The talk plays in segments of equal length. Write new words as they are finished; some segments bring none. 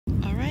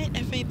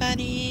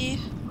everybody.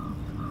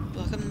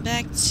 Welcome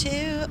back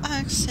to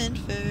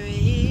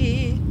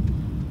Oxenfree,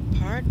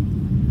 part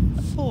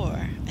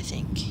 4, I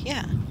think.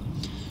 Yeah.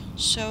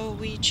 So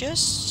we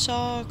just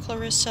saw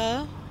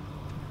Clarissa,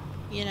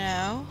 you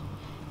know,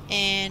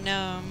 and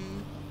now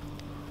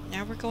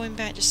we're going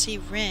back to see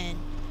Ren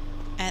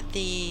at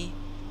the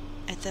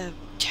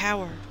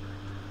tower,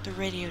 the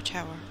radio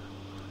tower.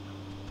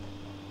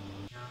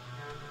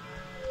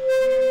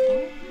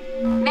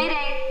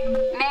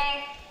 Mayday!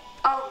 May!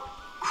 Oh,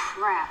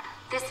 crap.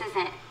 This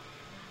isn't...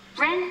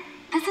 Ren,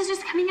 this is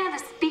just coming out of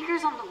the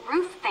speakers on the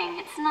roof thing.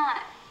 It's not...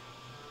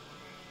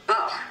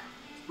 Ugh.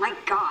 My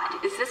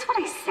god, is this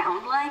what I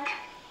sound like?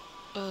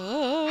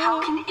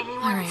 How can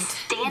anyone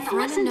stand to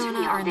listen to me all day? Ren and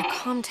Nona are in the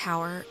comm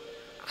tower.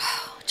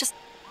 Just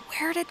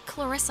where did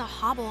Clarissa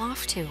hobble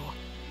off to?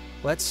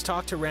 Let's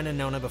talk to Ren and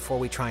Nona before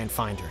we try and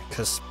find her,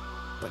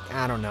 but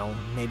I don't know,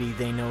 maybe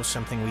they know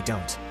something we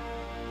don't.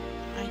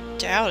 I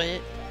doubt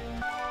it.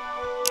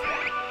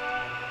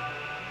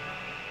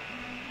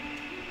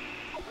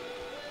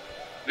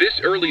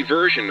 This early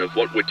version of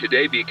what would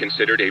today be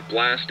considered a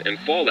blast and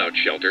fallout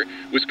shelter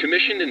was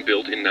commissioned and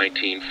built in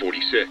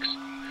 1946.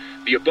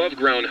 The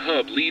above-ground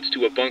hub leads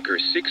to a bunker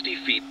 60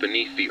 feet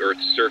beneath the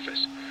Earth's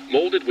surface,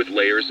 molded with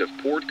layers of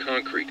poured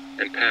concrete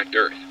and packed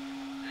earth.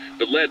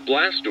 The lead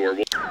blast door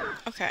will...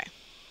 Okay.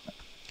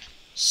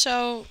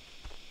 So,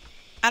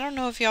 I don't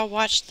know if y'all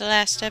watched the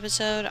last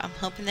episode. I'm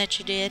hoping that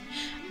you did.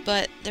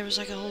 But there was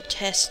like a whole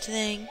test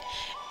thing.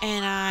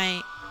 And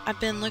I've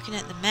been looking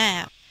at the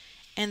map.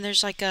 And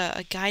there's like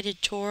a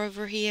guided tour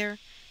over here.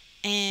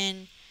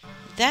 And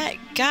that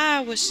guy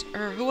was,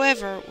 or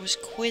whoever, was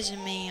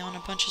quizzing me on a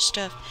bunch of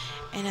stuff.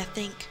 And I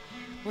think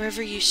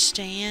wherever you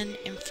stand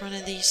in front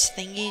of these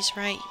thingies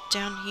right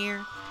down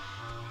here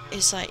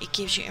is like, it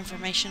gives you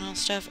information on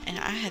stuff. And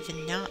I have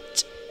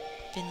not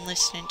been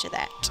listening to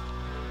that.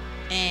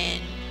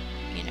 And,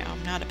 you know,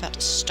 I'm not about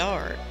to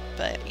start.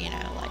 But, you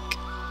know, like,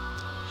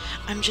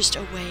 I'm just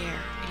aware.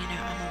 You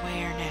know, I'm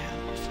aware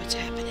now of what's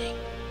happening.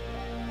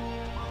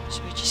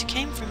 So we just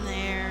came from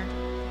there,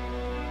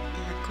 and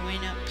we're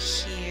going up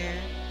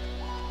here.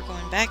 We're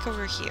going back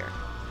over here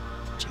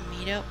to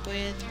meet up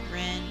with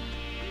Ren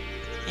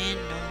and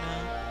Nona.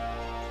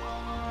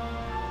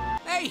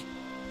 Hey!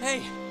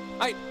 Hey!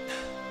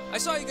 I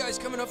saw you guys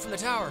coming up from the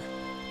tower.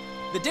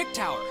 The Dick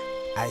Tower.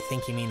 I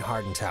think you mean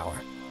Hardin Tower.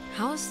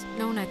 How's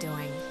Nona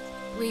doing?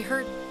 We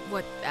heard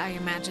what I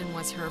imagine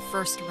was her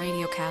first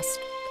radiocast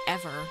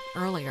ever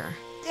earlier.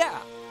 Yeah,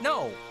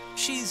 no,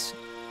 she's...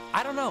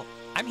 I don't know.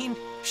 I mean,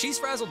 she's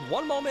frazzled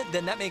one moment,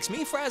 then that makes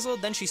me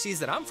frazzled, then she sees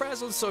that I'm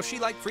frazzled, so she,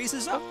 like,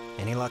 freezes up.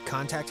 Any luck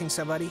contacting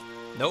somebody?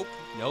 Nope,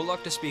 no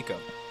luck to speak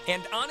of.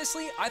 And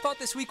honestly, I thought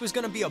this week was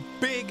gonna be a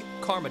big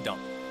karma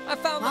dump. I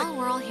found, well,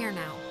 we're all here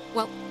now.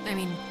 Well, I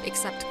mean,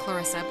 except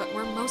Clarissa, but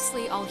we're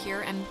mostly all here,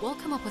 and we'll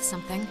come up with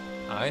something.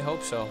 I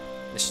hope so.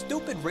 The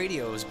stupid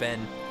radio has been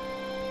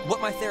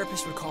what my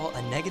therapist would call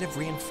a negative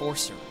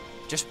reinforcer.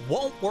 Just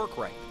won't work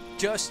right.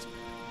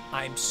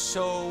 I'm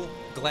so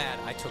glad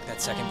I took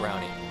that second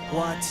brownie.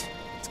 What?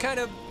 It's kind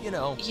of, you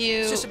know,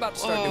 it's just about to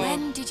start doing...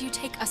 When did you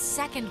take a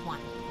second one?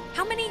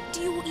 How many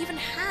do you even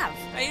have?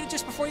 I ate it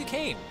just before you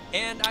came,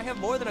 and I have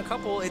more than a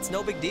couple. It's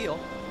no big deal.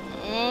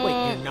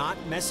 Wait, you're not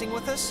messing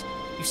with us?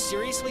 You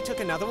seriously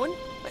took another one?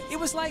 It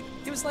was like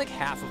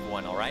half of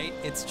one, all right?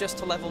 It's just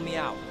to level me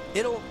out.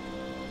 It'll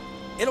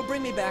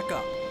bring me back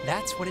up.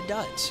 That's what it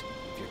does.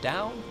 If you're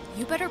down...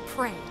 You better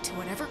pray to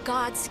whatever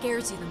god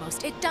scares you the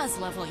most. It does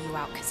level you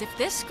out, because if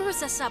this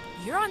screws us up,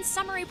 you're on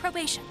summary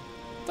probation.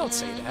 Don't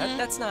say that.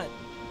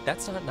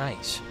 That's not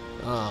nice.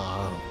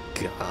 Oh,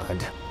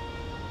 God.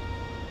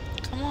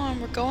 Come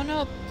on, we're going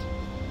up.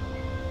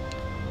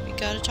 We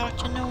gotta talk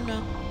to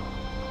Nona.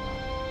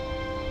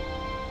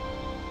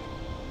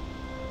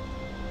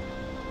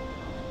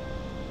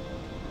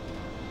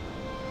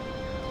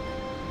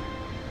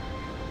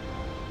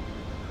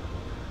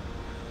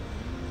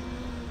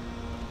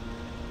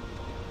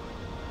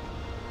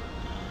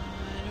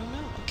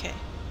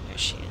 There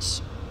she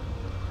is.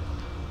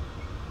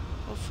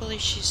 Hopefully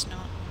she's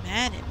not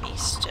mad at me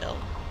still.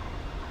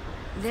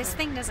 This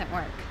thing doesn't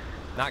work.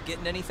 Not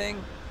getting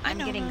anything? I'm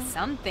getting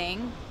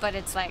something, but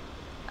it's like,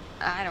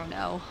 I don't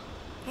know.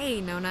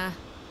 Hey, Nona.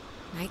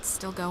 Night's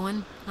still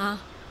going, huh?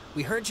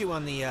 We heard you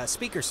on the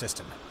speaker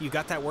system. You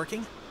got that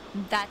working?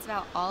 That's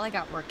about all I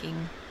got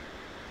working.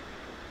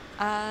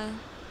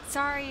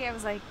 Sorry I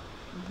was like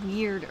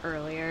weird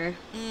earlier.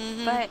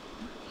 But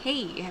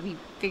hey, have you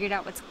figured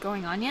out what's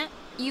going on yet?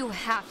 You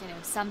have to know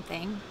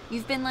something.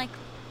 You've been, like,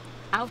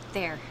 out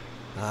there.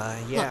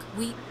 Yeah. Look,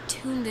 we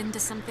tuned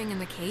into something in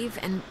the cave,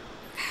 and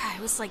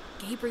it was like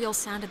Gabriel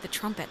sounded the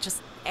trumpet.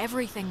 Just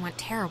everything went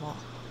terrible.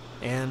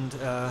 And,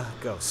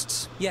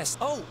 ghosts. Yes.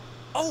 Oh,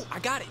 I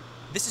got it.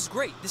 This is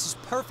great. This is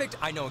perfect.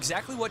 I know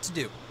exactly what to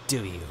do.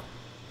 Do you?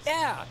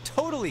 Yeah,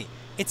 totally.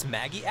 It's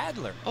Maggie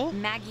Adler. Oh.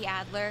 Maggie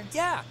Adler?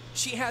 Yeah,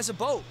 she has a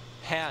boat.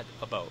 Had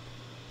a boat.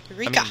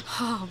 Eureka!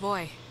 Oh,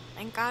 boy.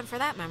 Thank God for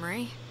that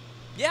memory.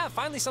 Yeah,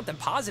 finally something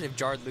positive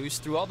jarred loose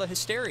through all the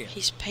hysteria.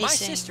 He's pacing. My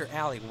sister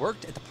Allie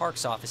worked at the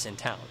parks office in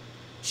town.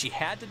 She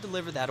had to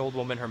deliver that old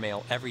woman her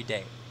mail every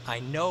day. I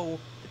know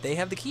that they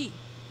have the key.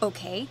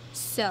 Okay,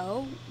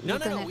 so... No,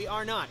 we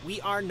are not.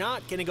 We are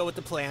not gonna go with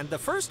the plan. The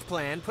first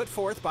plan put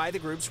forth by the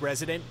group's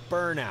resident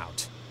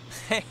Burnout.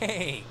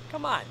 Hey,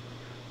 come on.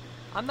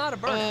 I'm not a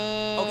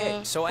burnout.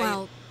 Okay, so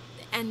Well,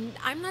 and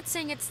I'm not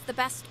saying it's the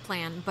best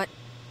plan, but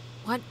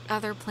what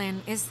other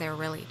plan is there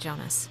really,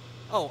 Jonas?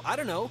 Oh, I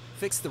don't know.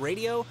 Fix the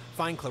radio,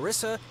 find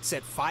Clarissa,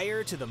 set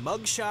fire to the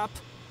mug shop.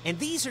 And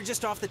these are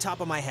just off the top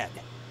of my head.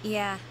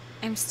 Yeah,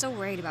 I'm still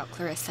worried about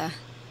Clarissa.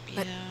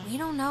 But we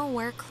don't know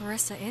where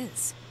Clarissa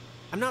is.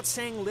 I'm not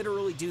saying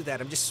literally do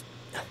that. I'm just...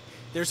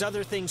 There's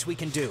other things we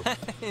can do.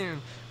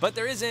 But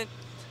there isn't.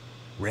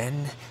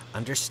 Ren,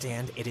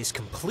 understand it is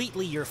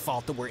completely your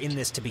fault that we're in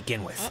this to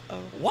begin with. Uh-oh.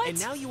 What? And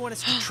now you want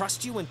us to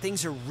trust you when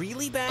things are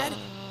really bad?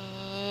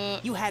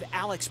 You had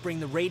Alex bring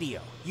the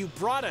radio. You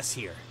brought us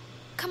here.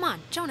 Come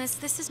on, Jonas,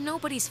 this is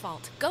nobody's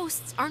fault.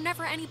 Ghosts are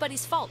never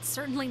anybody's fault,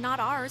 certainly not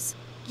ours.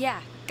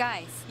 Yeah,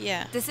 guys.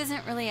 Yeah. This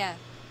isn't really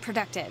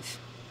productive.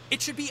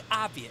 It should be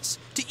obvious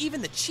to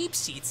even the cheap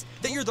seats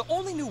that you're the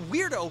only new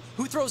weirdo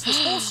who throws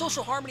this whole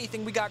social harmony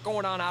thing we got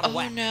going on out of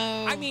whack.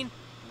 No. I mean,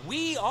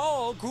 we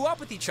all grew up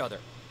with each other.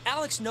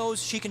 Alex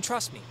knows she can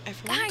trust me.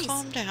 Everyone Guys,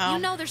 calm down.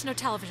 you know there's no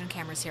television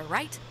cameras here,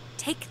 right?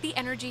 Take the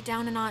energy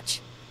down a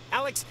notch.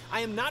 Alex,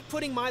 I am not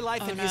putting my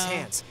life in his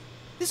hands.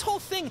 This whole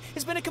thing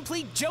has been a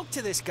complete joke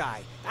to this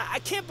guy. I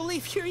can't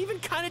believe you're even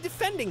kind of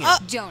defending him.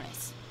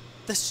 Jonas.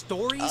 The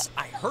stories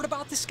I heard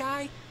about this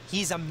guy,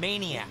 he's a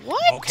maniac.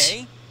 What?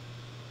 Okay?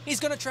 He's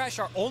gonna trash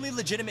our only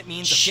legitimate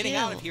means of getting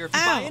out of Chill here if we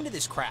buy out. into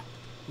this crap.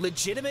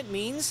 Legitimate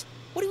means?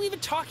 What are you even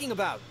talking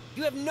about?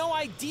 You have no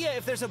idea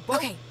if there's a boat.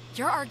 Okay,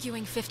 you're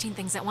arguing 15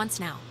 things at once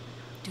now.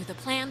 Do the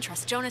plan,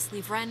 trust Jonas,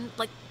 leave Ren,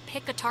 like,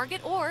 pick a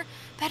target, or,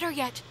 better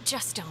yet,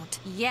 just don't.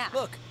 Yeah.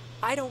 Look,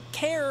 I don't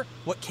care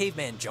what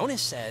Caveman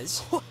Jonas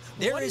says.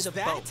 There What is is a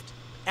that? boat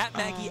at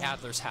Maggie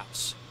Adler's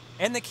house.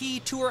 And the key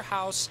to her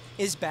house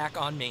is back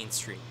on Main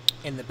Street.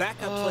 And the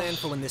backup plan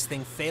for when this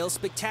thing fails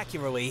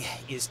spectacularly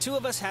is two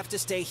of us have to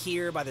stay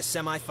here by the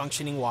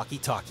semi-functioning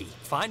walkie-talkie.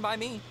 Fine by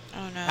me.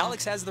 Oh no.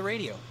 Alex has the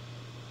radio.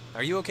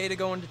 Are you okay to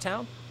go into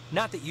town?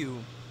 Not that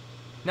you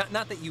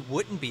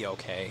wouldn't be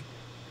okay.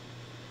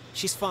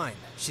 She's fine.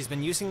 She's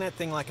been using that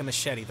thing like a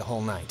machete the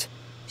whole night.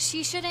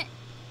 She shouldn't...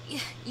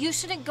 You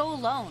shouldn't go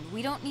alone.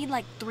 We don't need,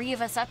 like, 3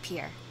 of us up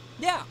here.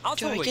 Yeah, I'll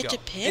Do I totally get go. to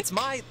pick? It's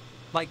my,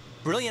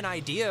 brilliant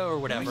idea or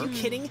whatever. Are you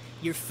kidding?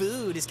 Your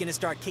food is gonna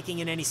start kicking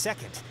in any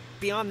second.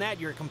 Beyond that,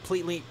 you're a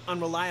completely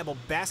unreliable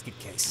basket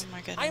case. Oh my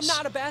goodness. I am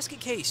not a basket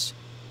case.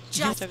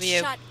 Just of you.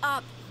 shut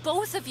up,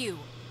 both of you.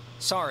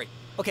 Sorry.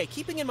 Okay,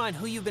 keeping in mind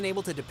who you've been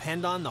able to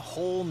depend on the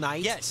whole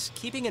night. Yes,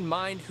 keeping in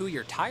mind who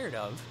you're tired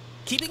of.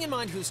 Keeping in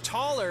mind who's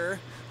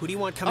taller, who do you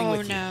want coming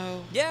with you? Oh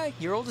no. Yeah,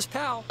 your oldest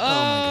pal. Oh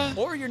my God.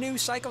 Or your new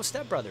psycho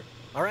stepbrother.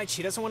 All right,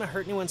 she doesn't want to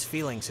hurt anyone's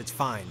feelings. It's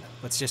fine.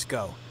 Let's just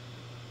go.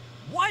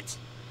 What?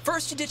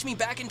 First you ditch me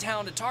back in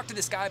town to talk to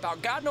this guy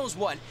about God knows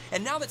what,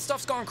 and now that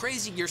stuff's gone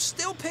crazy, you're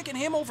still picking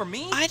him over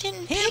me? I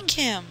didn't pick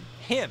him.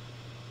 Him.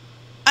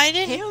 I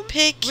didn't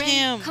pick Ren,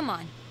 him. come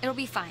on. It'll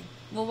be fine.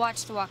 We'll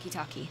watch the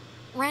walkie-talkie.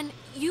 Ren,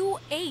 you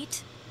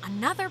ate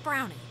another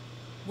brownie.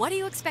 What do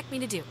you expect me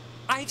to do?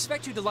 I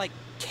expect you to,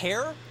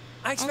 care.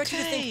 I expect you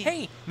to think,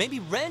 Okay. hey,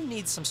 maybe Ren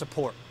needs some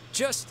support.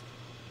 Just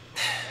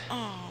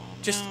Oh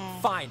no.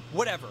 fine,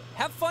 whatever.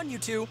 Have fun, you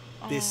two.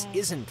 This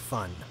isn't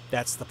fun.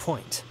 That's the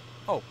point.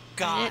 Oh,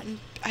 God.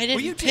 I Will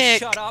didn't you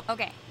pick. just shut up?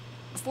 Okay.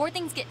 Before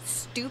things get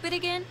stupid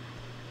again,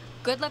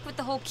 good luck with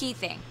the whole key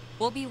thing.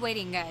 We'll be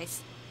waiting,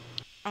 guys.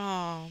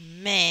 Oh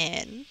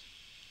man.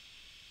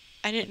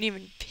 I didn't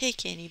even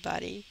pick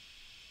anybody.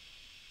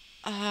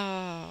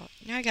 Oh,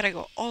 now I gotta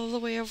go all the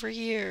way over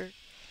here.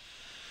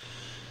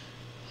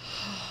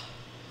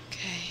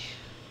 Okay.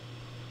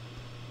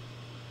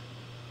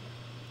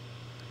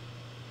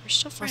 We're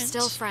still friends. We're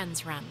still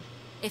friends, Ren.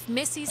 If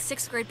Missy's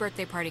 6th grade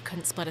birthday party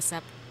couldn't split us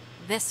up,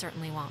 this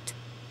certainly won't.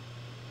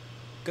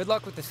 Good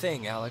luck with the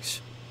thing,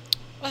 Alex.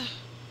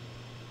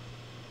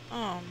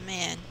 Oh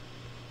man.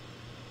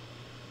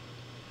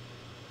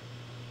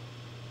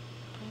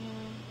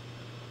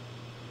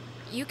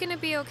 You gonna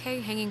be okay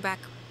hanging back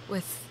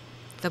with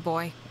the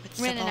boy? It's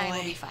the Ren and I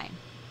will boy. be fine.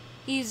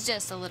 He's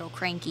just a little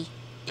cranky.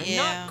 I'm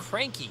Yeah. not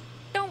cranky.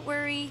 Don't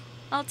worry.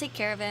 I'll take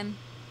care of him.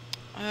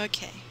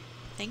 Okay.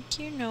 Thank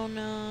you,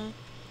 Nona.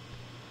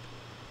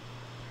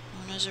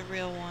 Nona's a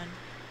real one.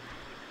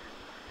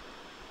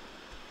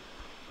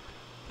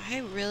 I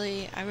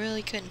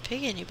really couldn't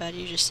pick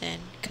anybody just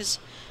then, because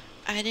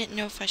I didn't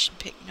know if I should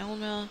pick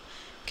Nona,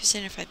 because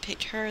then if I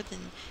picked her,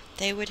 then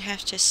they would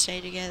have to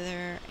stay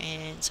together,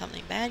 and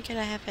something bad could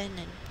happen,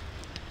 and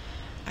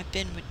I've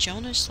been with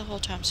Jonas the whole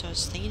time, so I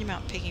was thinking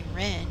about picking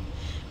Ren,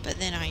 but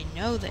then I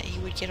know that he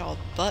would get all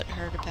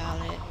butthurt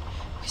about it,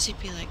 because he'd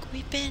be like,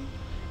 we've been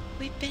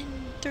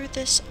through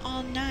this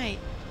all night,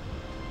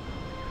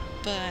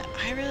 but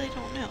I really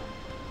don't know,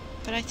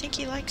 but I think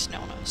he likes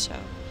Nona, so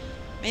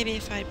maybe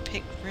if I'd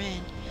picked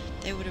Ren,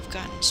 they would have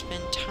gotten to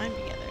spend time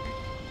together,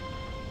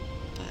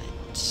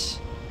 but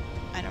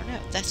I don't know,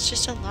 that's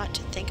just a lot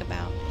to think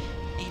about,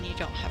 and you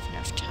don't have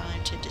enough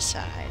time to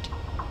decide.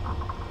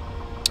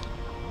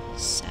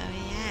 So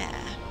yeah,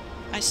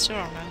 I still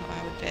don't know who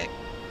I would pick.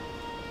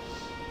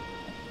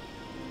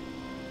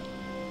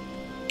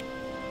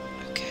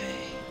 Okay,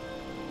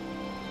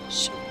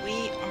 so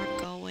we are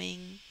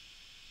going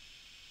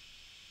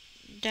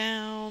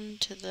down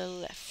to the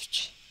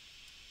left.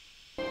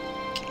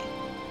 Okay.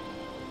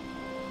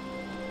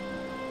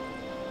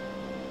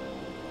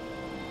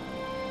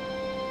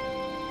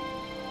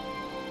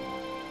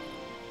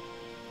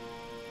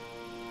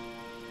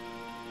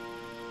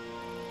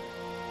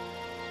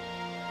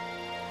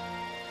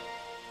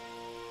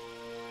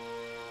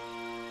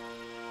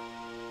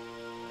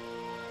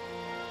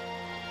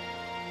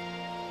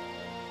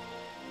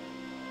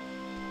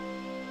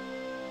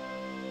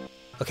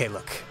 Okay,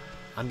 look.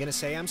 I'm gonna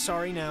say I'm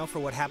sorry now for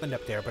what happened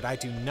up there, but I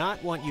do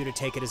not want you to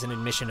take it as an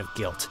admission of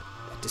guilt.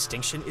 That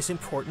distinction is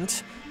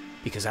important,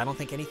 because I don't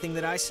think anything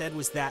that I said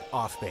was that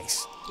off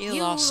base. You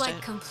lost like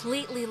it.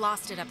 completely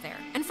lost it up there.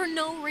 And for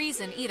no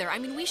reason either. I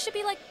mean, we should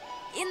be like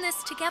in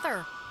this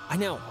together. I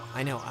know.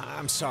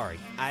 I'm sorry.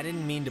 I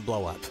didn't mean to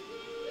blow up.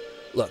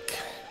 Look,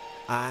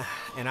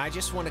 and I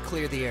just want to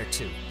clear the air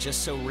too,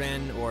 just so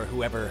Ren or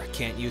whoever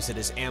can't use it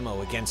as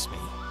ammo against me.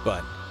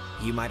 But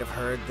you might have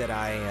heard that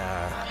I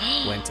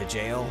went to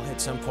jail at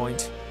some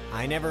point.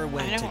 I never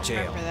went to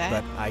jail,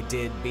 but I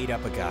did beat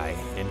up a guy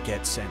and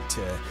get sent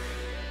to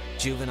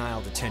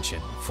juvenile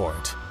detention for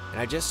it. And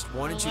I just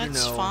wanted you to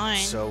know,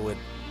 so it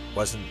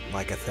wasn't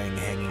like a thing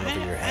hanging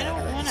over your head or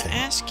anything. I don't want to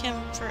ask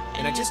him for any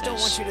And I just don't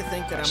want you to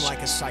think that I'm questions.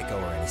 like a psycho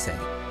or anything.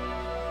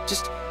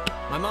 Just,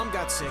 my mom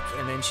got sick,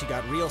 and then she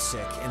got real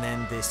sick, and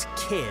then this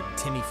kid,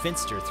 Timmy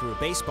Finster, threw a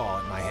baseball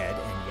at my head,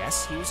 and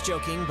yes, he was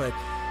joking, but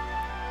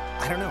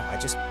I don't know, I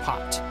just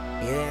popped.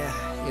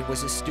 Yeah, it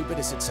was as stupid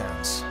as it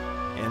sounds.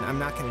 And I'm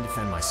not going to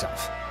defend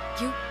myself.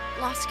 You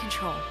lost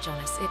control,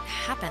 Jonas. It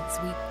happens.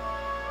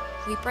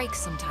 We break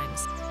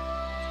sometimes.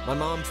 My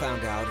mom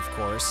found out, of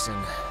course,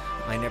 and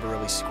I never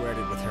really squared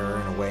it with her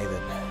in a way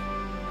that,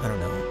 I don't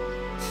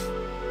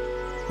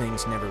know,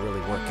 things never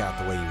really work out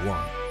the way you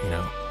want, you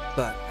know?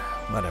 But,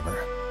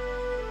 whatever.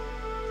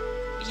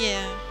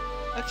 Yeah,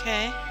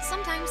 okay.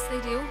 Sometimes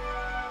they do.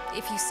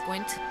 If you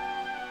squint,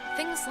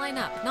 things line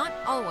up. Not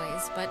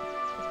always, but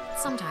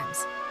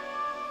sometimes.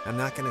 I'm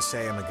not going to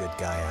say I'm a good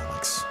guy,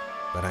 Alex,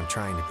 but I'm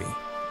trying to be.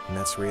 And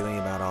that's really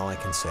about all I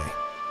can say.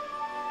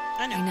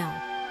 I know. I know.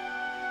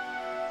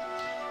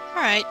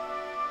 Alright.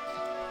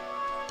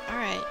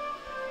 Alright.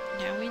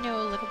 Now we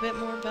know a little bit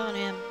more about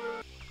him.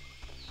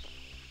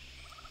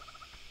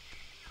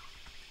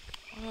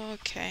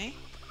 Okay.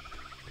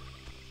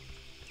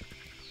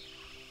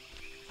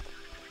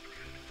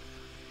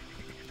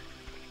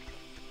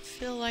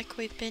 Feel like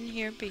we've been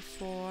here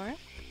before.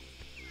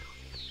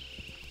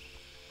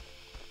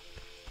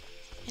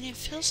 And it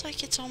feels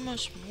like it's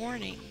almost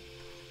morning.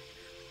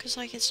 Cause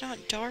like it's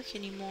not dark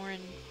anymore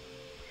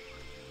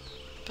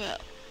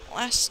but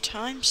last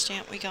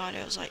timestamp we got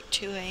it was like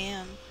 2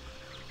 a.m.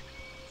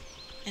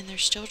 And they're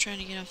still trying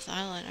to get off the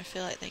island. I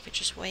feel like they could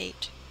just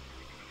wait.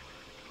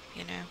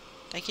 You know?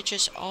 They could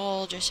just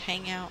all just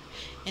hang out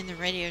in the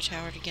radio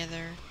tower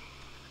together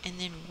and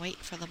then wait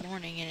for the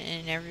morning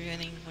and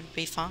everything would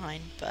be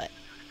fine, but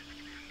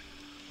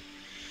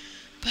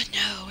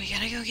no, we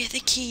gotta go get the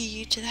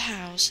key to the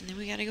house, and then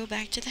we gotta go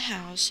back to the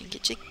house and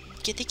get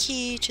the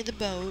key to the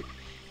boat,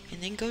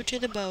 and then go to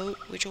the boat,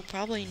 which will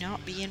probably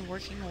not be in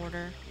working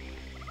order.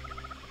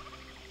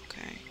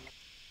 Okay.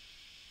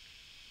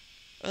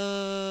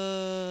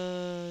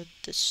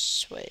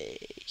 This way.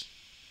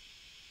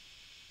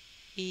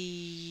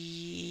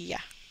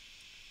 Yeah.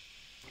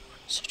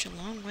 Such a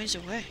long ways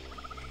away.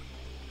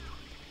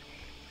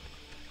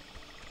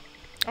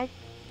 Oh.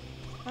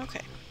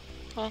 Okay.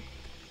 Well,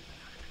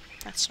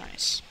 that's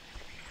nice.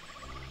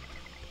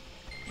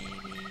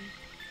 Maybe.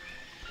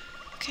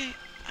 Okay,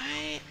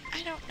 I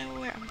don't know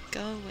where I'm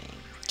going.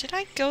 Did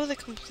I go the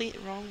complete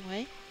wrong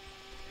way?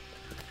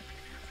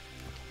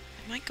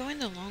 Am I going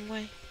the long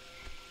way?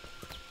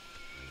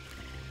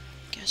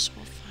 Guess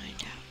we'll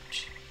find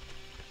out.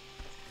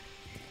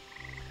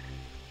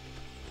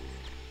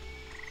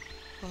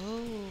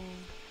 Oh.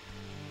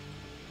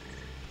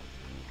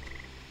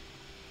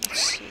 Let's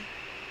see.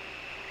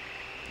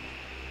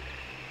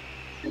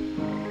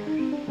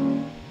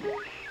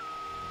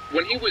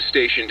 When he was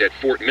stationed at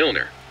Fort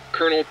Milner,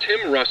 Colonel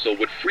Tim Russell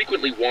would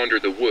frequently wander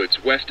the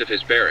woods west of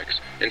his barracks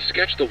and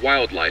sketch the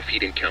wildlife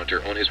he'd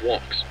encounter on his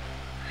walks.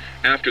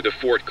 After the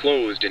fort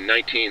closed in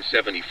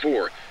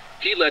 1974,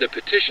 he led a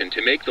petition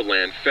to make the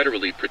land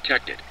federally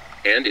protected,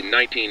 and in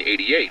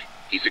 1988,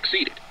 he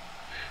succeeded.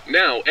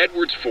 Now,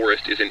 Edwards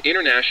Forest is an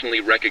internationally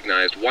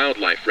recognized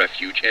wildlife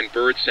refuge and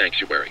bird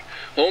sanctuary,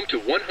 home to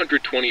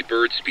 120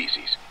 bird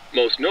species,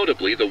 most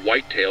notably the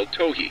white-tailed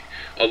towhee,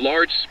 a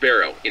large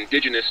sparrow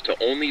indigenous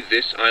to only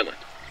this island.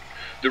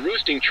 The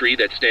roosting tree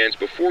that stands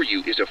before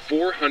you is a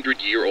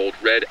 400-year-old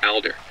red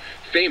alder,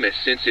 famous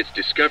since its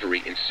discovery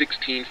in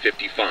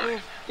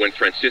 1655, when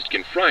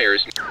Franciscan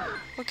friars...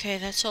 Okay,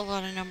 that's a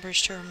lot of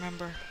numbers to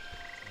remember.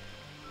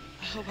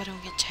 I hope I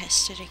don't get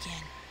tested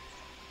again.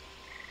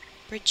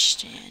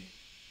 Bridgeton.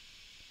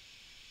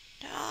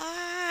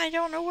 I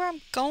don't know where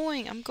I'm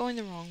going. I'm going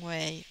the wrong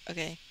way.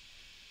 Okay.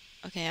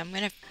 Okay, I'm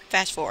gonna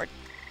fast forward.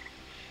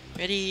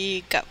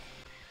 Ready, go.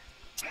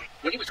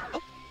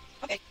 Oh,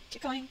 okay,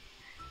 keep going.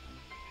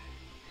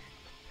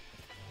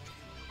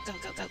 Go,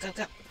 go, go, go,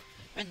 go.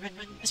 Run, run,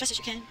 run, as fast as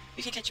you can.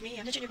 You can't catch me,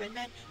 I'm the gingerbread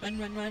man. Run,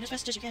 run, run, as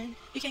fast as you can.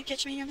 You can't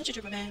catch me, I'm the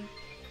gingerbread man.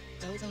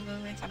 Go, go, go,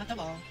 and climb up the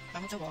wall.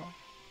 Climb up the wall.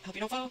 I hope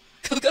you don't fall.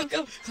 Go, go,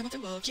 go. Climb up the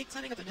wall. Keep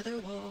climbing up another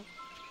wall.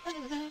 La, la,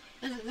 la,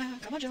 la, la, la.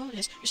 Come on,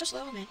 Jonas. You're so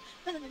slow, man.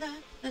 La, la, la,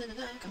 la, la,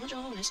 la. Come on,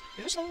 Jonas.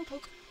 You're a slow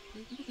poke.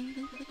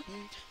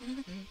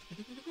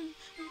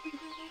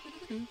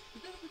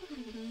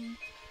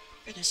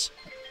 Goodness.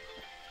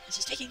 This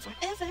is taking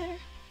forever.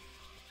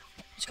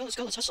 Let's go, let's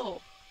go, let's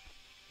hustle.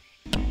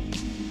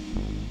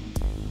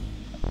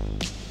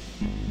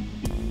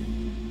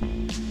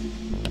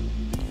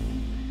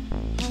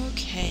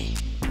 Okay.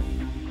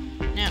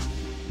 Now,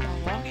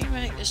 we're walking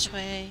back this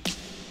way,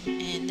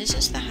 and this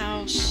is the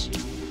house,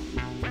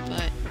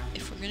 but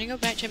if we're gonna go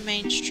back to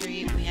Main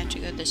Street, we have to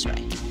go this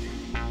way.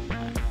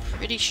 I'm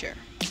pretty sure.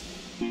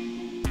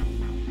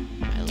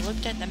 I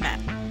looked at the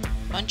map a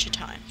bunch of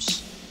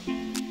times.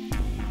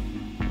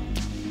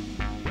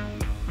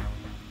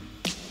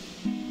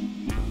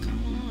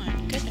 Come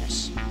on,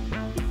 goodness.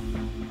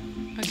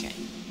 Okay.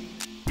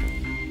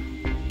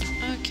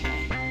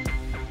 Okay.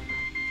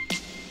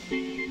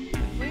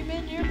 Have we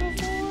been here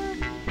before?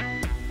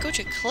 Go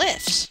to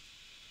Cliffs.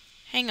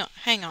 Hang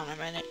on a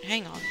minute,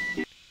 hang on.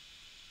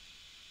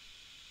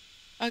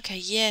 Okay,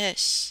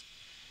 yes.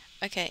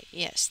 Okay,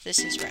 yes, this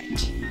is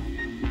right.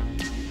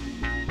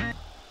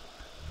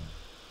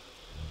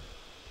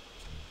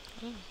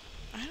 Oh,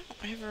 I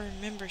don't ever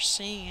remember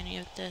seeing any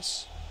of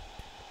this.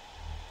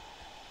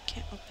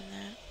 Can't open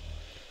that.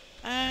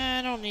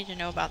 I don't need to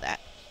know about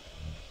that.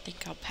 I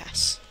think I'll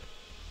pass.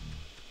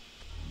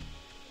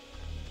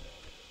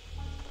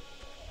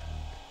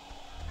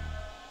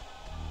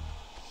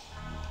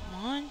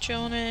 Come on,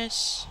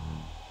 Jonas.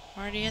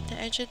 Already at the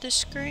edge of the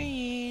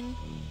screen.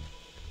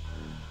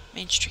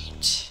 Main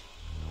Street.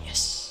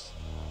 Yes.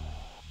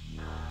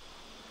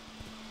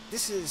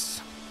 This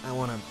is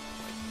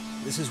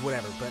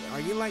whatever, but are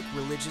you, like,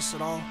 religious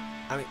at all?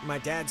 I mean, my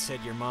dad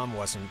said your mom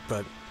wasn't,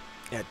 but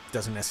it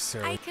doesn't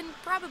necessarily... I can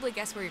probably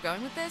guess where you're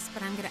going with this,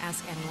 but I'm gonna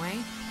ask anyway.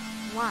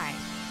 Why?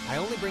 I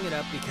only bring it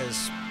up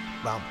because,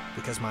 well,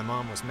 because my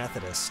mom was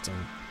Methodist,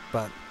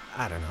 but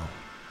I don't know.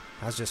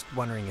 I was just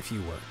wondering if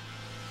you were.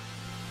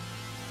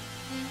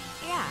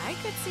 Yeah, I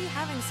could see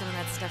having some of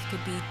that stuff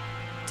could be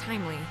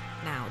timely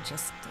now,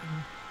 just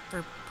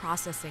for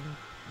processing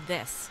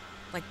this.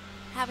 Like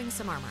having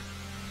some armor.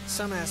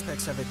 Some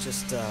aspects of it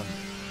just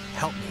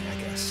help me, I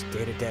guess,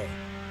 day to day.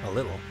 A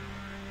little.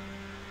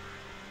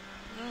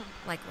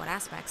 Like what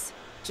aspects?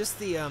 Just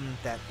the,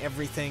 that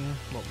everything,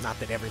 well, not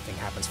that everything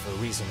happens for a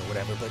reason or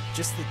whatever, but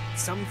just that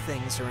some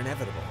things are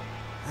inevitable.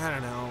 I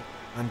don't know.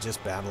 I'm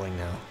just babbling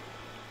now.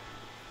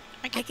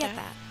 I get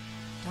that.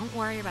 Don't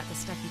worry about the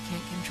stuff you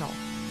can't control.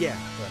 Yeah,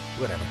 but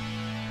whatever.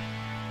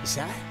 Is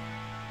that?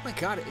 Oh my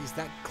god, is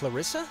that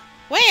Clarissa?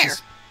 Where?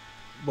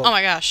 Well, oh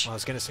my gosh. Well, I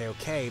was gonna say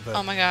okay, but...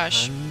 Oh my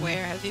gosh, I'm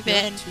where have you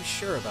been? Not too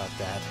sure about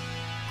that.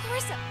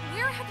 Clarissa,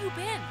 where have you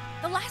been?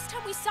 The last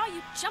time we saw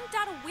you jumped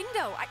out a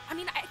window.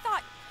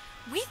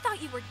 We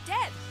thought you were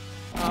dead.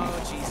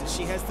 Oh, Jesus,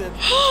 she has the...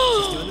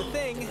 she's doing the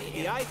thing,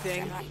 the eye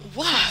thing.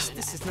 Wow.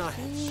 This is not...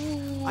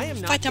 I am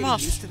not Fight them getting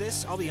off. used to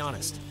this, I'll be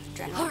honest.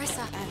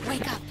 Clarissa,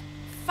 wake up.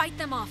 Fight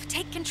them off.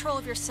 Take control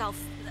of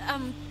yourself.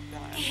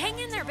 Hang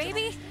in there,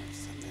 baby.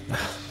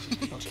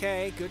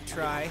 Okay, good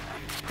try.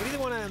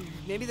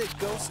 Maybe the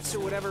ghosts or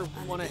whatever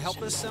want to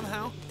help us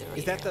somehow?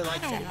 Is that the,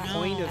 like,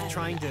 point of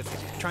trying to,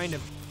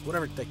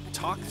 whatever, like,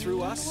 talk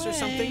through us or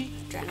something?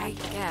 I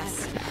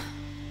guess.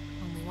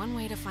 Only one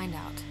way to find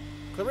out.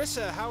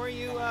 Clarissa, how are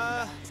you,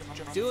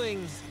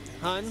 doing,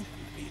 hun?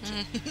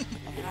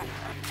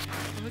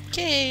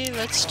 Okay,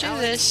 let's do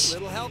Alex, this.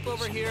 Little help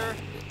over here.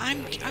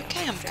 I'm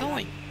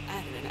going.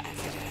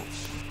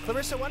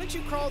 Clarissa, why don't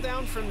you crawl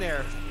down from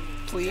there,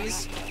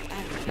 please?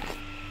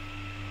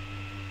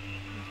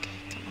 Okay,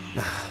 come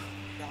on.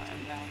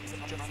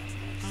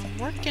 I'm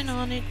working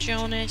on it,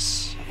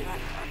 Jonas.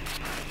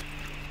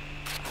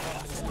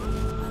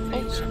 Oh,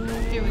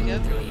 here we go.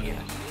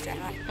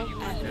 Oh,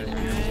 right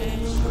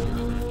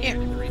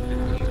here.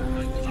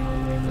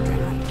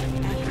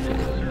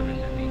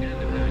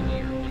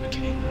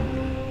 Okay.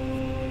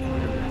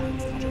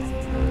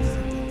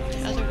 The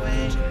other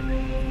way.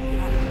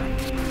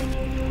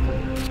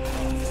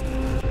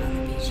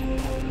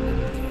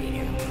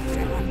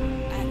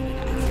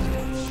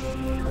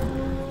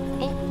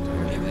 Oh,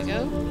 here we go.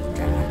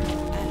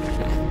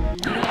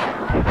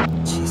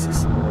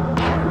 Jesus.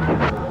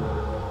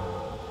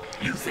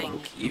 You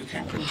think you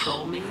can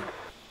control me?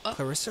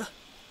 Clarissa?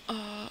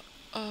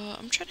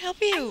 I'm trying to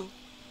help you.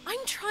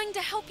 I'm trying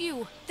to help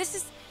you.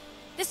 This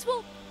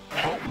will...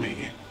 Help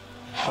me.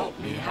 Help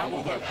me. How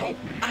will that help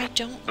me? I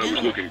don't I was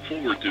know. looking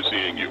forward to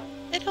seeing you.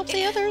 It helped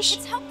the others.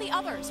 It's helped the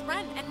others.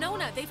 Ren and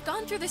Nona, they've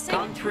gone through the same...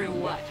 Gone through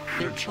what?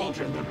 They're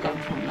children. They've gone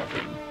through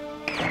nothing.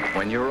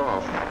 When you're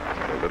off,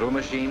 the little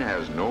machine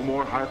has no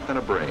more heart than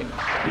a brain.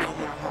 No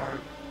more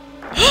heart.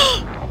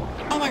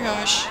 Oh my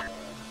gosh.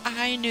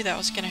 I knew that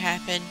was gonna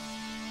happen.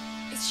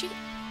 Is she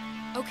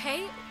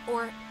okay?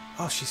 Or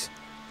Oh, she's...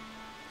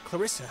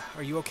 Clarissa,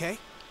 are you okay?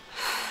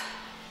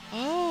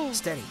 Oh,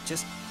 Steady,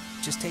 just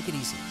take it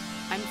easy.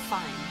 I'm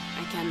fine.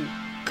 I'm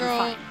girl,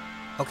 fine.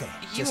 Okay,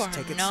 you just are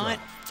take it not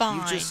slow. fine.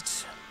 You've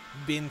just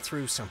been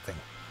through something.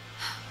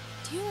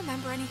 do you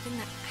remember anything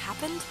that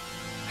happened?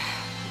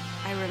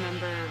 I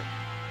remember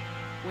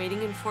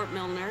waiting in Fort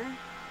Milner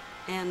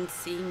and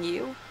seeing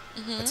you.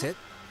 That's it?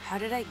 How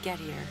did I get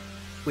here?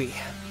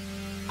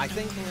 I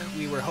think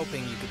we were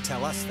hoping you could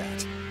tell us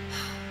that.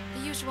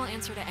 The usual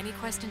answer to any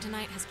question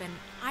tonight has been,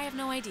 I have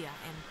no idea,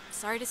 and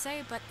sorry to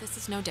say, but this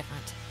is no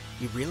different.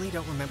 You really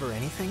don't remember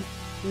anything?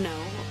 No,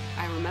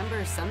 I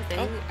remember something.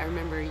 Oh. I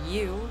remember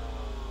you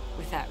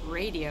with that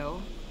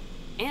radio.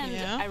 And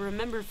Yeah? I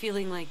remember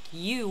feeling like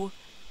you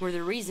were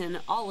the reason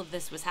all of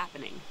this was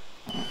happening.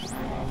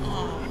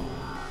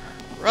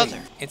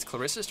 brother. It's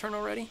Clarissa's turn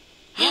already?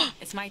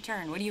 It's my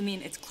turn. What do you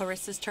mean it's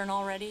Clarissa's turn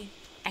already?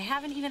 I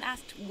haven't even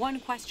asked one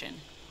question.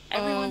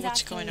 Everyone's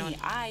what's asking going me. on?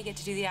 I get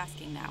to do the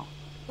asking now.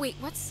 Wait,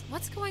 what's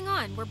going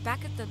on? We're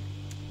back at the...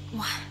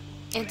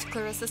 It's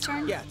Clarissa's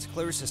turn? Yeah, it's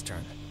Clarissa's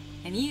turn.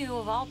 And you,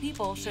 of all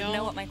people, should Yo.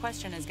 know what my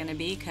question is going to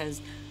be,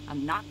 because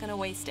I'm not going to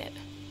waste it.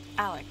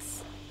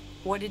 Alex,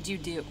 what did you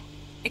do?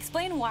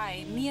 Explain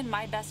why me and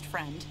my best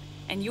friend,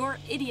 and your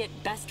idiot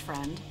best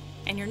friend,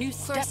 and your new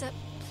Clarissa,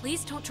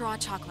 please don't draw a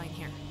chalk line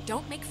here.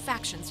 Don't make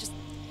factions. Just...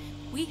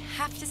 We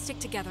have to stick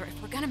together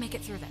if we're gonna make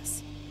it through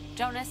this.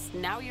 Jonas,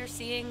 now you're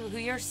seeing who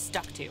you're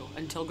stuck to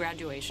until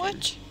graduation.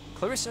 What?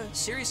 Clarissa,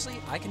 seriously,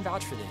 I can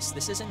vouch for this.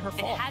 This isn't her It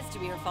fault. has to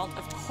be her fault.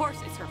 Of course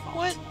it's her fault.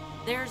 What?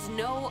 There's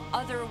no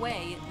other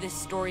way this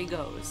story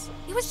goes.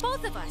 It was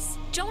both of us.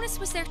 Jonas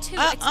was there too.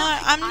 It's not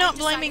like I'm not I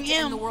blaming decided to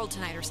end him. the world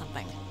tonight or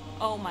something.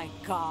 Oh my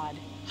god.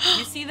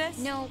 You see this?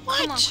 No, What?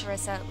 come on,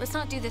 Clarissa. Let's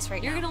not do this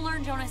right You're now. gonna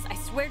learn, Jonas. I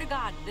swear to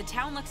God. The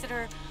town looks at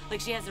her like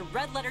she has a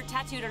red letter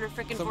tattooed on her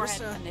freaking forehead.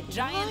 Clarissa, And the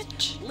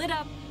giant, what? lit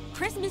up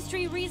Christmas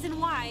tree reason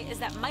why is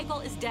that Michael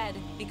is dead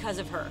because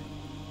of her.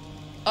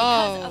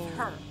 Because Oh. of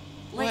her.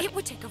 What? It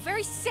would take a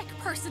very sick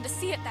person to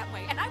see it that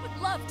way, and I would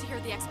love to hear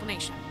the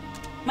explanation.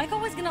 Michael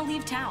was gonna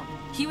leave town.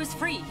 He was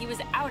free. He was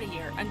out of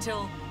here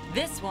until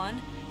this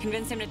one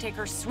convinced him to take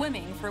her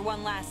swimming for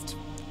one last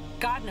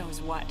God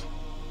knows what.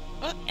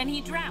 What? And he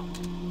drowned.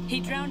 He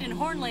drowned in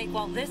Horn Lake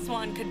while this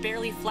one could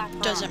barely flap her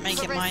Doesn't arms.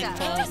 make it my Clarissa. It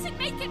fault. doesn't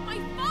make it my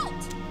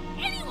fault.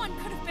 Anyone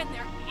could have been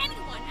there.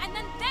 Anyone. And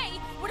then they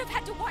would have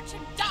had to watch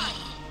him die.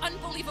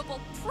 Unbelievable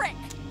prick.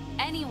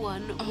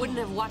 Anyone wouldn't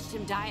have watched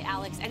him die,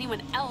 Alex.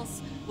 Anyone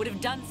else would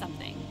have done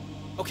something.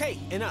 Okay,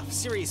 enough,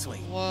 seriously.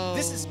 Whoa.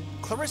 This is...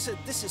 Clarissa,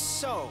 this is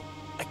so...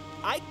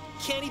 I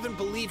can't even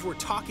believe we're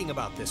talking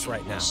about this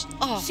right now.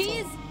 Awful.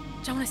 She's...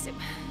 Jonas, it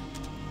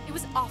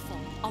was awful,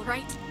 all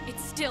right?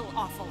 It's still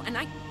awful, and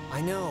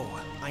I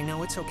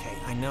know, it's okay,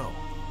 I know.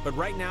 But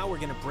right now, we're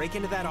gonna break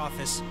into that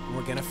office, and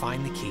we're gonna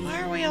find the key.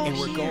 Why are we all And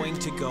we're here? going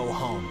to go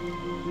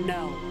home.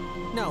 No.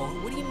 No,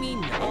 what do you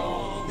mean no?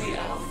 All the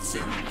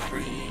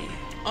Oxenfree.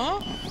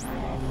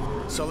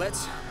 Oh? So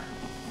let's...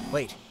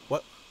 Wait,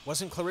 what?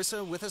 Wasn't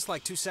Clarissa with us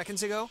like 2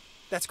 seconds ago?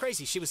 That's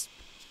crazy, it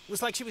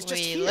was like she was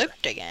just We here.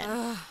 looped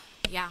again.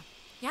 yeah.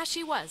 Yeah,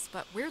 she was,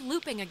 but we're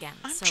looping again,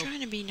 I'm so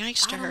trying to be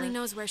nice to God her, only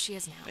knows where she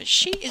is now. but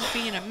she is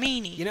being a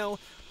meanie. You know,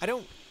 I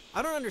don't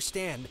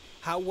understand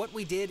how what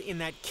we did in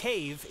that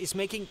cave is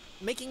making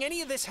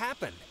any of this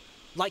happen.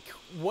 Like,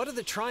 what are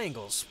the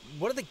triangles?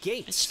 What are the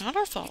gates? It's not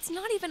our fault. It's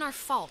not even our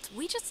fault.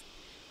 We just...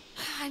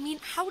 I mean,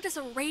 how does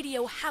a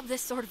radio have this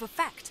sort of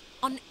effect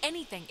on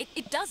anything?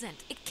 It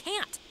doesn't. It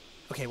can't.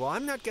 Okay, well,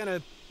 I'm not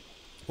gonna...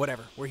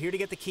 Whatever, we're here to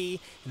get the key,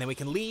 and then we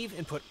can leave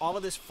and put all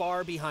of this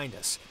far behind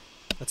us.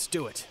 Let's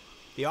do it.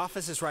 The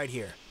office is right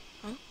here.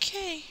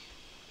 Okay.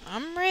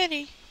 I'm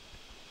ready.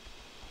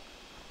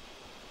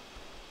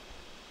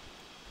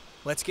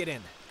 Let's get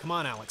in. Come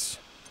on, Alex.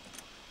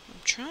 I'm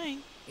trying.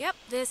 Yep,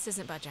 this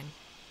isn't budging.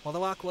 Well, the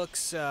lock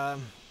looks,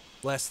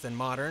 less than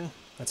modern.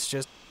 Let's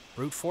just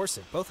brute force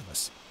it, both of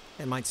us.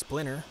 It might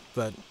splinter,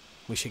 but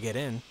we should get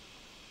in.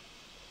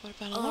 What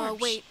about Oh,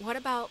 alarms? wait, what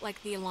about,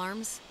 like, the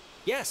alarms?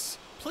 Yes,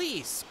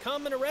 please,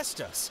 come and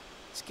arrest us.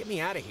 Just get me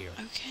out of here.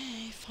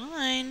 Okay,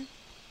 fine.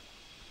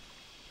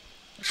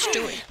 Let's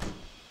do it.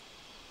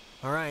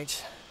 All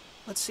right,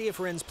 let's see if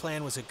Ren's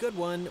plan was a good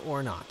one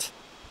or not.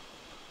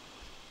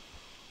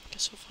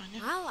 Guess we'll find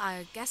out. Well,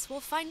 I guess we'll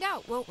find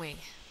out, won't we?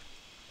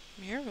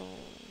 Muriel.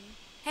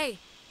 Hey,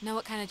 know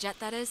what kind of jet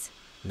that is?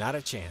 Not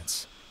a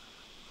chance.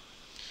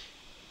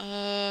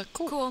 Cool.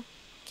 Cool.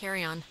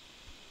 Carry on.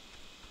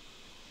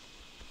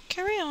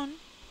 Carry on.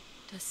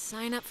 To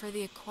sign up for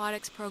the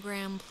aquatics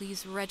program,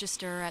 please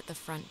register at the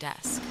front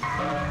desk.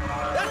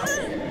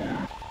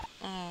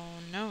 Oh,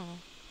 no.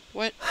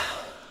 What?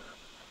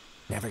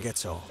 Never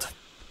gets old.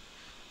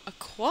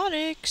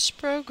 Aquatics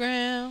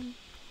program.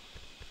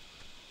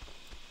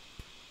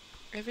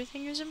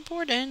 Everything is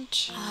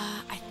important.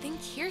 I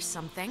think here's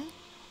something.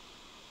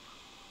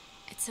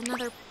 It's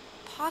another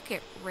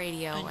pocket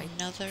radio,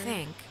 Another I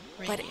think.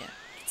 radio. But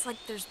it's like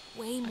there's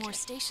way more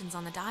stations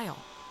on the dial.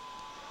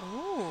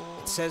 Ooh.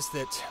 It says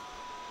that...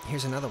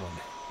 Here's another one.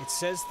 It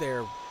says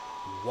they're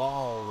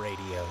wall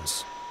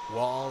radios.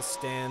 WAL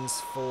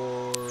stands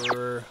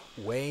for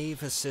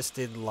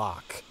Wave-Assisted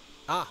Lock.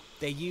 Ah,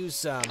 they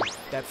use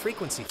that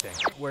frequency thing,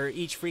 where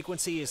each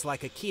frequency is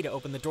like a key to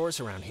open the doors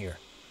around here.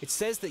 It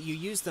says that you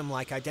use them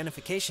like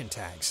identification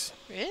tags.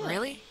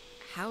 Really?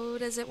 How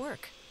does it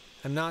work?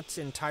 I'm not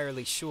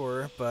entirely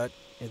sure, but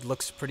it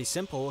looks pretty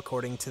simple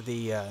according to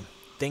the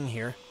thing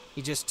here.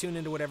 You just tune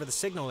into whatever the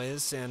signal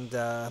is, and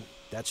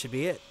that should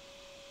be it.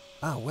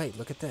 Oh, wait,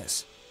 look at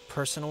this.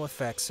 Personal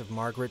effects of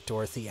Margaret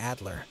Dorothy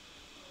Adler.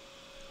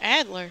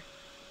 Adler?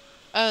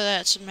 Oh,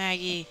 that's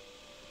Maggie.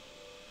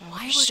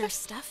 Why would her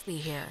stuff be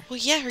here? Well,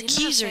 yeah, her Didn't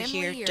keys her are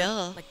here, family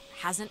duh. Like,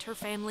 hasn't her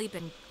family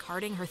been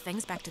carting her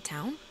things back to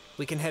town?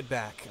 We can head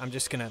back. I'm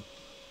just gonna...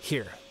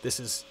 Here, this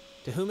is...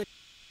 To whom it...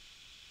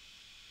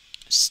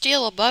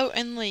 Steal a boat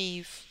and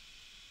leave.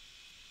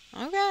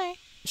 Okay.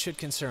 should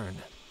concern.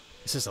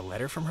 This is a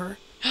letter from her?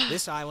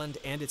 This island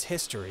and its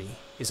history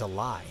is a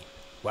lie.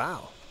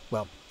 Wow.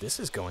 Well, this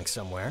is going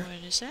somewhere.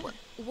 What is that?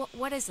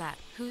 What is that?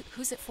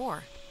 Who's it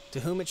for?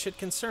 To whom it should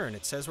concern,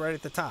 it says right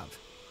at the top.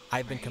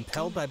 I've been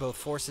compelled by both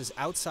forces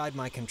outside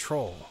my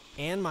control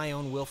and my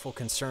own willful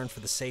concern for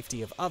the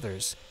safety of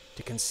others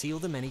to conceal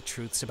the many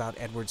truths about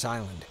Edwards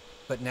Island.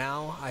 But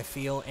now I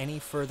feel any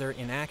further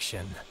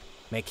inaction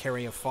may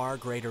carry a far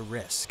greater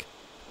risk.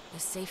 The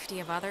safety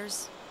of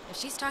others? If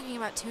she's talking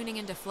about tuning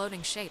into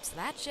floating shapes,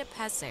 that ship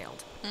has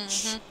sailed.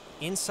 Mm-hmm.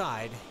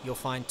 Inside, you'll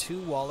find 2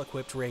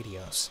 wall-equipped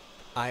radios.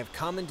 I have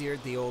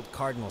commandeered the old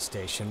Cardinal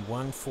Station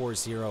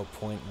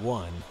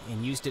 140.1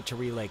 and used it to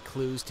relay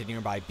clues to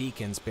nearby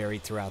beacons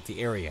buried throughout the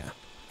area.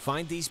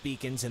 Find these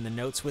beacons in the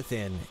notes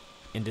within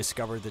and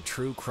discover the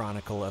true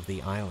chronicle of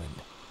the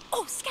island.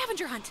 Oh,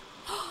 scavenger hunt!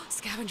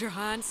 Scavenger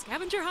hunt,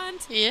 scavenger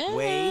hunt! Yes!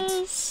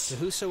 Wait!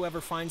 To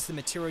whosoever finds the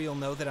material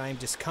know that I am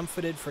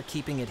discomfited for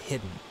keeping it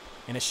hidden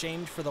and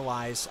ashamed for the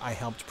lies I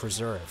helped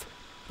preserve,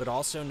 but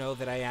also know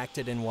that I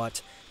acted in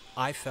what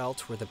I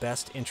felt were the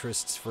best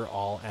interests for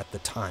all at the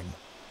time,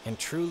 and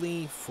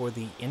truly for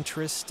the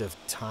interest of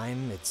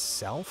time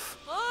itself.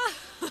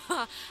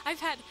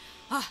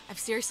 I've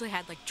seriously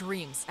had like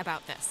dreams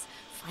about this.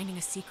 Finding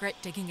a secret,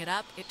 digging it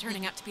up, it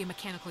turning out to be a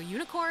mechanical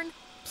unicorn.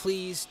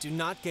 Please do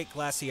not get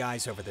glassy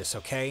eyes over this,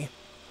 okay?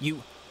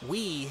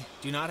 We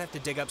do not have to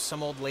dig up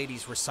some old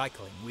lady's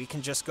recycling. We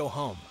can just go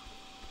home.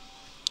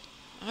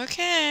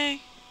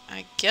 Okay,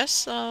 I guess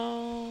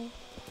so.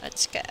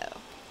 Let's go.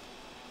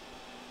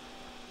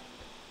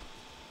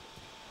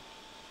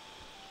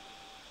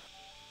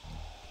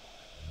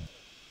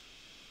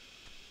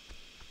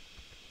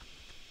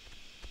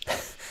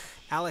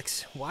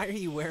 Alex, why are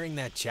you wearing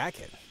that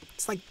jacket?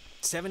 It's like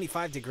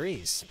 75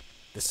 degrees.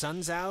 The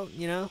sun's out,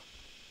 you know?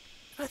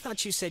 I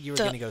thought you said you were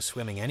going to go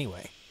swimming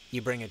anyway.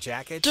 You bring a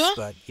jacket,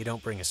 but you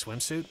don't bring a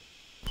swimsuit?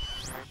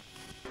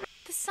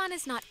 The sun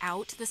is not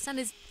out. The sun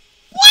is...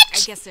 What? I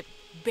guess it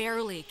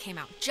barely came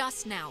out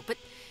just now. But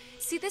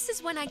see, this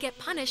is when I get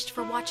punished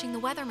for watching the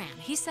weatherman.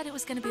 He said it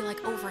was going to be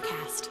like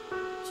overcast.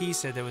 He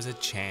said there was a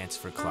chance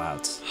for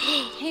clouds.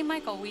 Hey,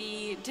 Michael,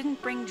 we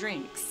didn't bring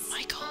drinks.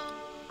 Michael.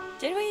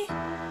 Did we?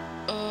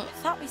 I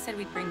thought we said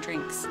we'd bring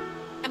drinks.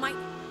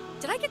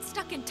 Did I get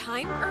stuck in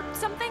time or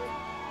something?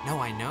 No,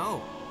 I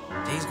know.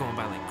 Days going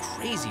by like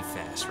crazy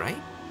fast, right?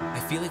 I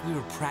feel like we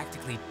were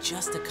practically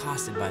just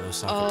accosted by those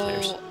soccer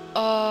players.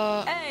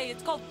 Hey,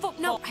 it's called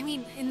football. No, I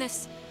mean in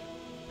this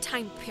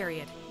time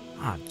period.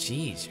 Ah,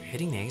 jeez, you're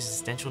hitting the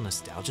existential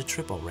nostalgia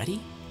trip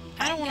already?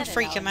 I don't want to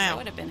freak him I out.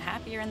 would have been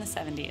happier in the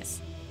 70s.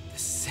 The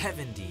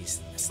 70s?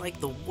 That's like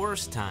the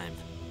worst time.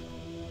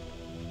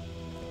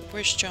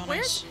 Where's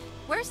Jonas?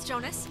 Where's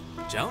Jonas?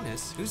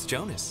 Jonas? Who's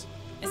Jonas?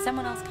 Is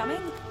someone else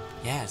coming?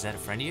 Yeah, is that a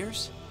friend of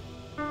yours?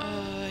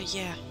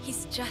 Yeah.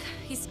 He's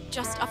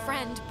just a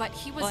friend, but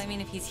he was... Well, I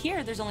mean, if he's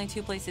here, there's only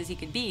 2 places he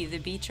could be, the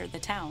beach or the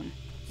town.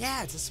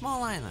 Yeah, it's a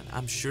small island.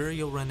 I'm sure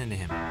you'll run into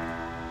him.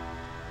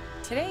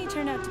 Today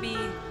turned out to be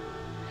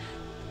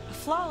a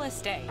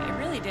flawless day. It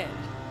really did.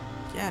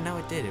 Yeah, no,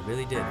 it did. It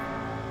really did.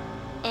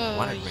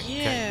 Wanted to bring a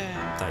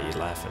yeah. Thought you'd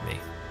laugh at me.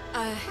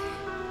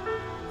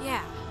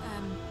 Yeah,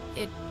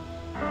 it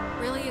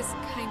really is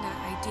kinda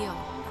ideal,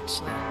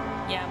 actually.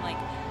 Yeah, I'm like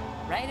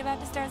right about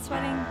to start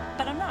sweating,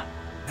 but I'm not.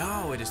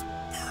 No, it is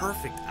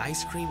perfect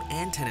ice cream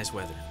and tennis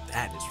weather.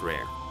 That is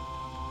rare.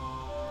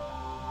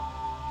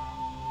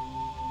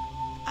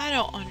 I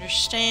don't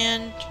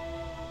understand.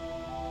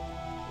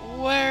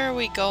 Where are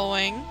we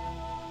going?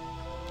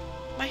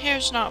 My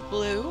hair's not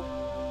blue.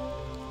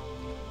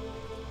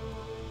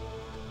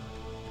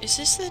 Is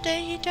this the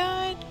day he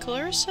died?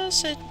 Clarissa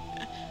said...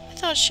 I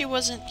thought she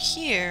wasn't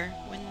here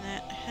when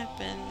that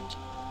happened.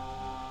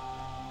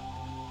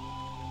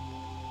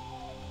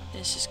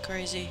 This is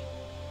crazy.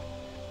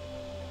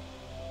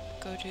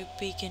 Go to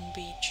Beacon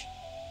Beach.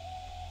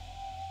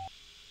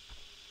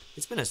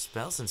 It's been a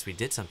spell since we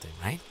did something,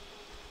 right?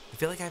 I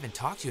feel like I haven't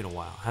talked to you in a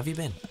while. How have you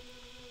been?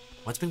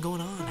 What's been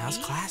going on? How's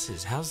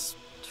classes? How's...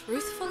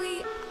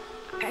 Truthfully,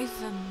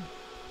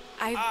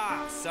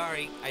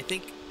 Sorry. I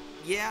think,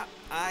 yeah,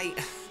 I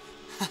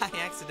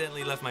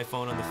accidentally left my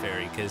phone on the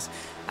ferry, because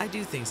I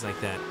do things like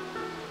that.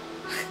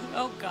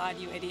 Oh God,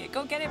 you idiot.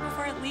 Go get it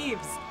before it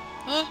leaves.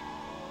 Huh?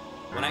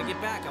 When I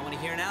get back, I want to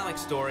hear an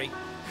Alex story.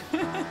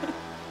 Can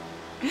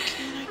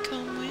I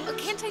come with?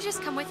 Can't I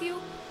just come with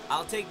you?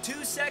 I'll take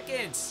 2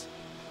 seconds.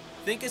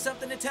 Think of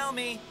something to tell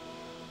me.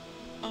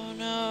 Oh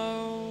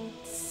no.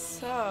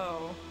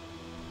 So...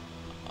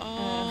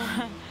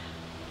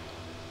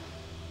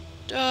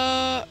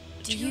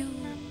 Do you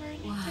remember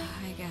anything? Well,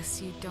 I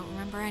guess you don't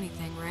remember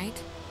anything, right?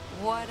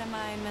 What am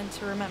I meant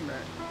to remember?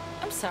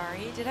 I'm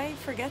sorry, did I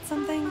forget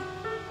something?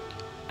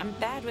 I'm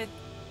bad with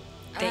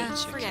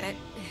dates. Forget it.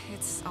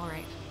 It's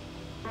alright.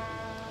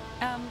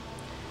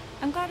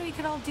 I'm glad we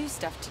could all do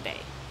stuff today.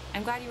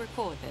 I'm glad you were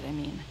cool with it, I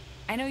mean.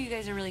 I know you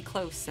guys are really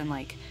close, and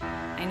like,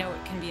 I know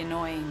it can be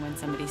annoying when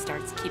somebody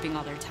starts keeping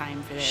all their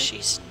time for their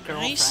She's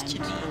girlfriend nice to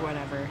me. or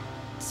whatever.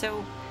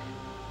 So,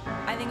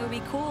 I think it would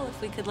be cool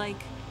if we could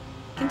like,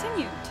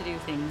 continue to do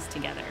things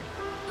together.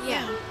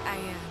 Yeah, I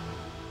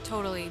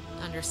totally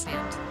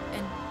understand.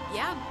 And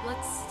yeah,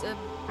 let's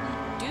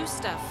do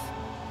stuff.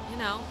 You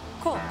know.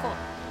 Cool.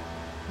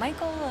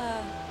 Michael,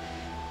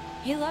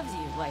 he loves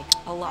you, like,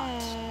 a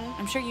lot.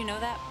 I'm sure you know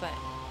that, but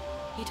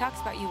he talks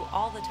about you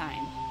all the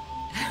time.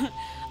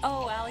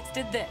 Oh, Alex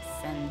did this,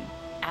 and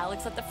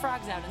Alex let the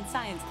frogs out in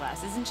science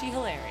class. Isn't she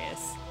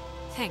hilarious?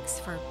 Thanks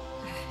for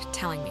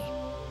telling me.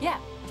 Yeah,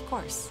 of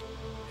course.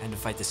 I had to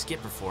fight the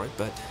skipper for it,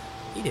 but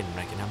he didn't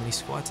reckon how many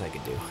squats I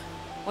could do.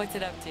 What's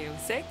it up to,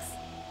 6?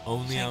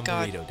 Only Thank on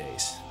God. burrito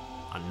days.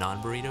 On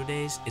non-burrito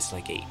days, it's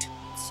like 8.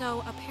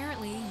 So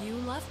apparently you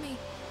love me.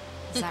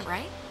 Is that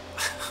right?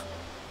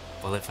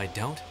 Well, if I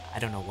don't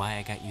know why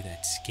I got you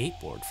that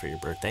skateboard for your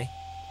birthday.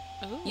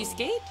 Ooh. You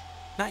skate?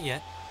 Not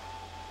yet.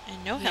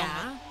 And no Yeah,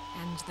 helmet.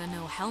 and the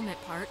no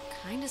helmet part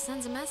kinda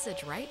sends a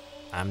message, right?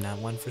 I'm not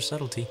one for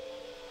subtlety.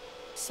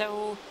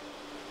 So,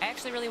 I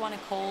actually really want a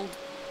cold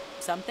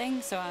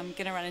something, so I'm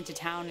gonna run into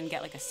town and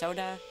get like a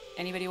soda.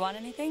 Anybody want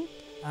anything?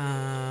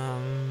 Nah,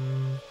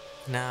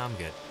 I'm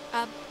good.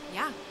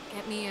 Yeah,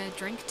 get me a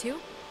drink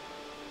too?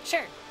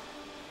 Sure.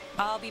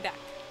 I'll be back.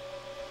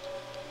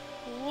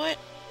 What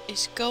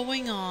is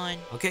going on?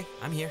 Okay,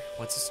 I'm here.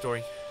 What's the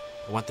story?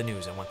 I want the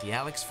news. I want the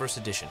Alex first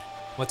edition.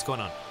 What's going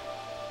on?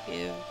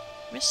 You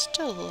missed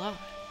a lot.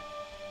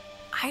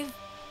 I've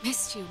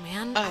missed you,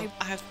 man. Oh,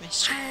 I've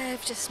missed you.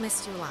 I've just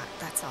missed you a lot,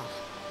 that's all.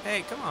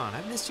 Hey, come on.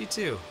 I've missed you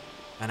too.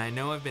 And I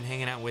know I've been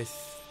hanging out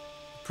with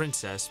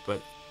Princess,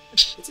 but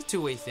it's a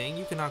two-way thing.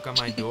 You can knock on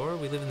my door.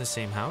 We live in the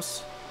same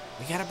house.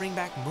 We gotta bring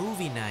back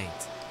movie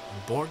night,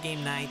 and board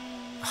game night,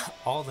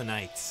 all the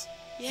nights.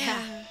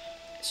 Yeah.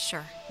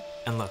 Sure.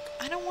 And look,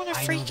 I don't want to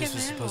I freak know this him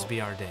was supposed out. to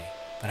be our day,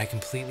 but I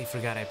completely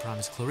forgot I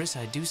promised Clarissa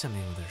I'd do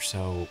something with her,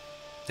 so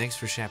thanks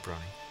for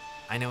chaperoning.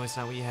 I know it's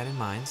not what you had in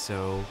mind,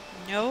 so...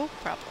 No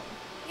problem.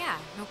 Yeah,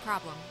 no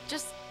problem.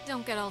 Just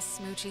don't get all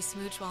smoochy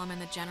smooch while I'm in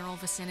the general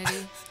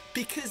vicinity.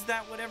 Because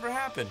that would ever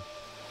happen.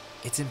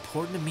 It's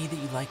important to me that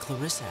you like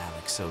Clarissa,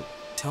 Alex, so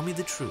tell me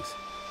the truth.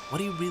 What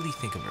do you really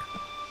think of her?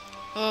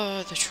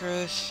 Oh, the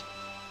truth.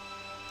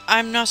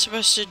 I'm not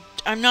supposed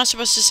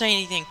to say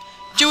anything.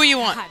 Do what you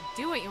want. God,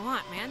 do what you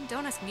want, man.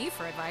 Don't ask me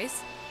for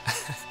advice.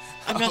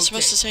 I'm not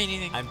supposed to say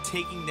anything. I'm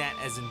taking that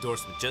as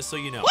endorsement, just so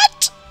you know.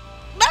 What?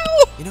 No!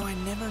 You know, I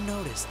never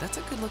noticed. That's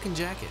a good-looking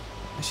jacket.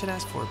 I should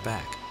ask for it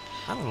back.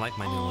 I don't like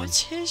my new one.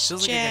 It's his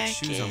Feels like I got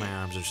shoes on jacket. my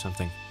arms or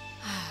something.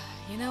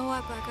 You know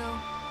what, Bucko?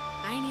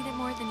 I need it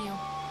more than you.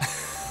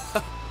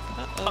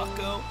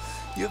 Bucko,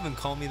 you haven't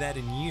called me that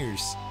in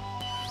years.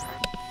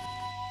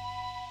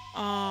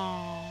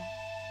 Oh.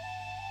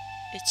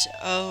 It's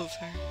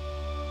over.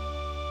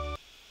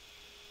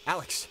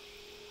 Alex,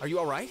 are you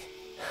all right?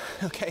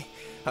 Okay.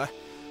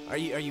 Are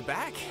you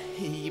back?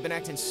 You've been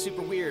acting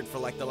super weird for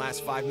like the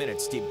last 5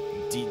 minutes. Do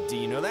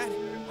you know that?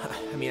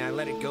 I mean, I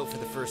let it go for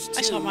the first 2.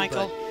 I saw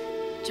Michael.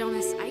 but-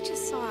 Jonas, I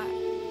just saw...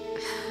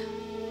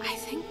 I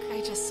think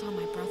I just saw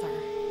my brother.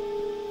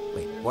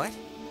 Wait, what?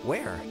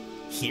 Where?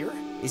 Here?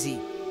 Is he...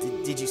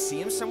 Did you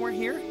see him somewhere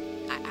here?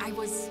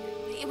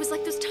 It was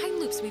like those time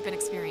loops we've been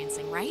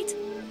experiencing, right?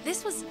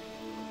 This was...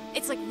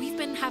 It's like we've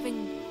been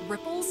having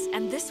ripples,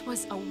 and this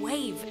was a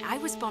wave. I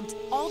was bumped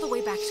all the way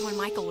back to when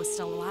Michael was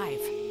still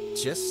alive.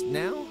 Just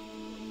now?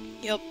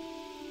 Yup.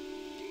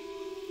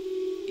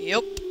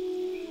 Yup.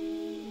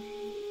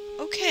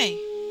 Okay.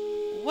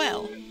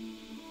 Well.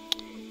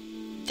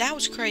 That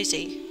was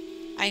crazy.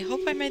 I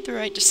hope I made the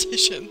right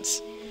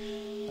decisions.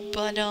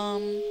 But,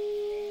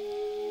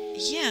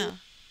 yeah.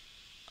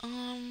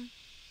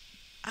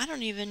 I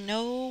don't even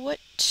know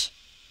what...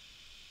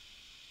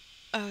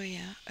 Oh,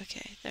 yeah.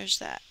 Okay, there's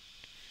that.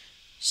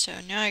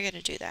 So, now I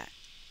gotta do that.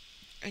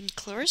 And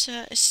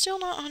Clarissa is still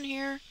not on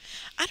here.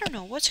 I don't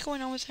know what's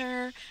going on with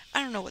her.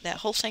 I don't know what that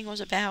whole thing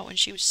was about when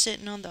she was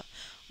sitting on the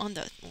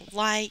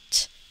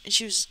light.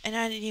 And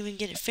I didn't even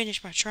get to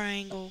finish my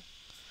triangle.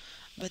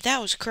 But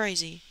that was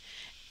crazy.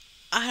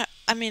 I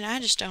mean, I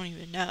just don't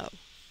even know.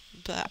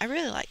 But I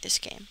really like this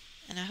game.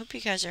 And I hope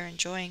you guys are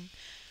enjoying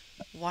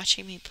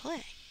watching me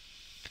play.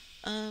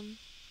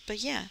 But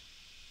yeah,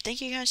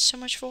 thank you guys so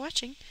much for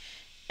watching,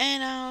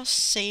 and I'll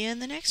see you in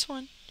the next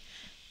one.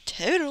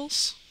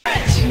 Toodles!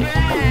 Best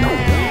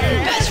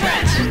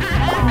friends!